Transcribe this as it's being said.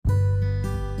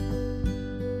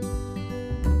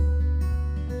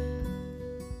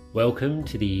Welcome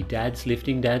to the Dads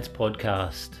Lifting Dads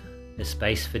podcast, a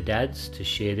space for dads to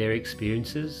share their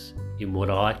experiences in what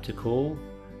I like to call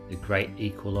the great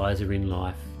equalizer in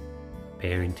life,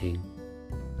 parenting.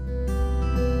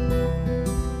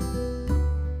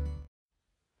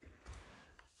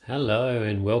 Hello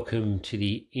and welcome to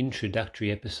the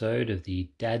introductory episode of the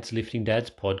Dads Lifting Dads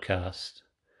podcast.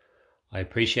 I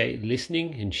appreciate you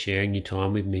listening and sharing your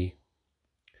time with me.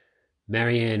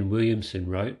 Marianne Williamson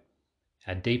wrote,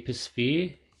 "Our deepest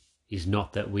fear is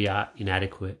not that we are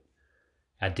inadequate.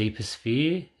 Our deepest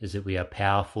fear is that we are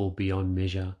powerful beyond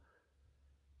measure.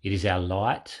 It is our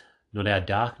light, not our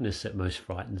darkness, that most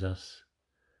frightens us.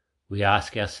 We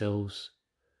ask ourselves,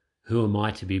 who am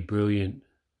I to be brilliant,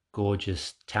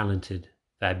 gorgeous, talented,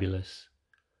 fabulous?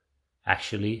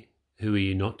 Actually, who are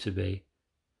you not to be?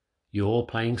 Your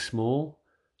playing small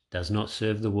does not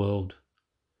serve the world.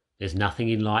 There's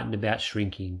nothing enlightened about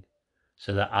shrinking,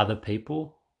 so that other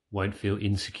people won't feel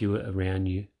insecure around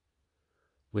you.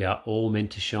 We are all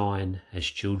meant to shine as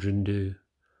children do.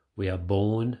 We are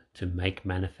born to make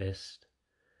manifest.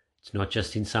 It's not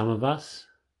just in some of us,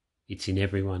 it's in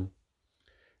everyone.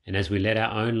 And as we let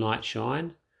our own light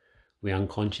shine, we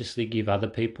unconsciously give other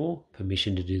people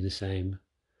permission to do the same.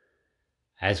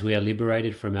 As we are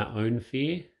liberated from our own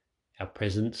fear, our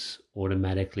presence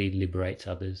automatically liberates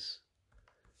others."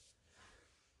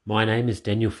 My name is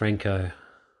Daniel Franco.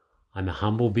 I'm a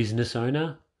humble business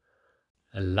owner,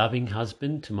 a loving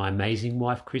husband to my amazing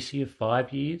wife Chrissy of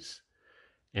 5 years,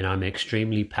 and I'm an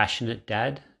extremely passionate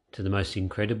dad to the most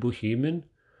incredible human,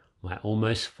 my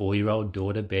almost 4-year-old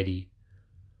daughter Betty.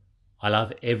 I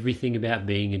love everything about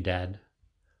being a dad,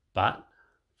 but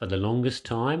for the longest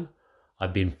time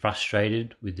I've been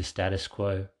frustrated with the status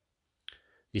quo.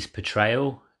 This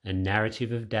portrayal and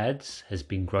narrative of dads has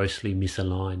been grossly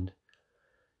misaligned.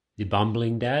 The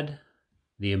bumbling dad,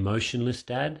 the emotionless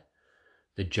dad,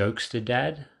 the jokester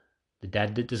dad, the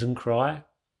dad that doesn't cry.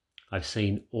 I've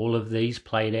seen all of these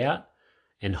played out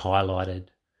and highlighted,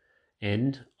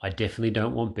 and I definitely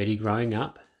don't want Betty growing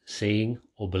up seeing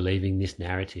or believing this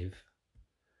narrative.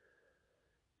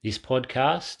 This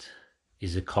podcast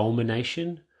is a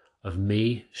culmination of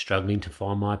me struggling to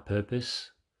find my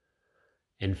purpose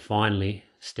and finally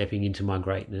stepping into my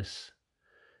greatness.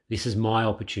 This is my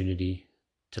opportunity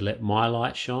to let my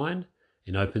light shine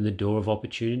and open the door of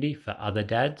opportunity for other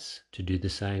dads to do the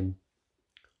same.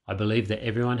 I believe that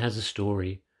everyone has a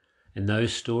story, and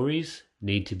those stories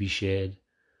need to be shared.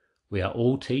 We are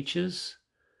all teachers,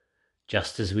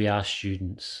 just as we are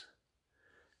students.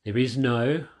 There is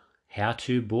no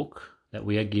how-to book that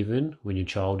we are given when your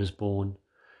child is born,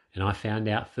 and I found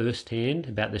out firsthand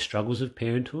about the struggles of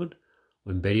parenthood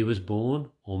when Betty was born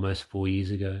almost 4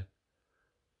 years ago.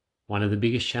 One of the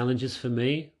biggest challenges for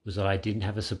me was that I didn't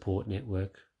have a support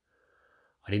network.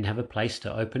 I didn't have a place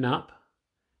to open up,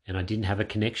 and I didn't have a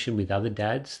connection with other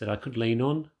dads that I could lean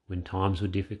on when times were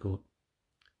difficult.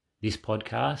 This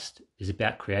podcast is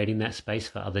about creating that space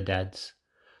for other dads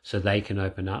so they can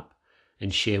open up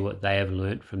and share what they have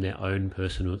learnt from their own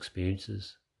personal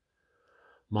experiences.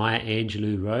 Maya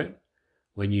Angelou wrote,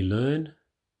 "When you learn,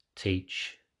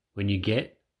 teach. When you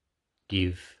get,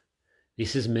 give."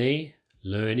 This is me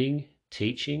learning,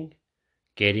 teaching,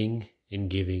 getting, and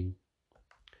giving.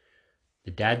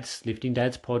 The Dads Lifting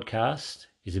Dads podcast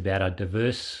is about a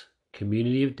diverse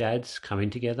community of dads coming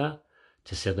together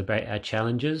to celebrate our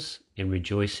challenges and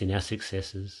rejoice in our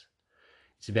successes.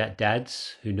 It's about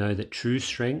dads who know that true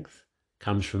strength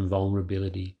comes from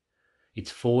vulnerability. It's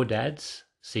for dads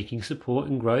seeking support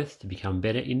and growth to become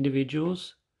better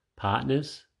individuals,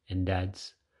 partners, and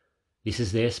dads. This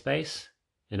is their space,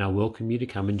 and I welcome you to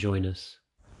come and join us.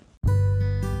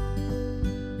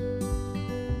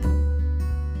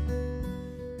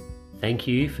 Thank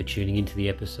you for tuning into the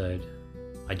episode.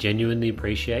 I genuinely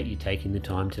appreciate you taking the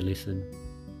time to listen.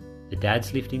 The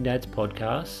Dads Lifting Dads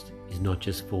podcast is not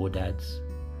just for dads.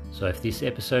 So if this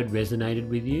episode resonated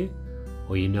with you,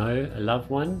 or you know a loved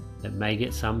one that may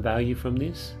get some value from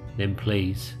this, then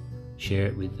please share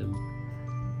it with them.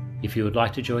 If you would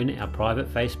like to join our private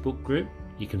Facebook group,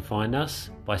 you can find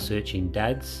us by searching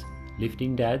Dads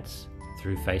Lifting Dads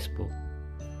through Facebook.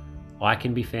 I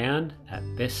can be found at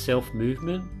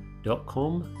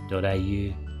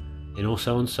bestselfmovement.com.au and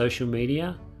also on social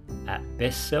media at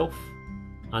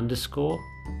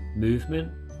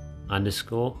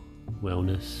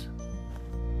bestself_movement_wellness.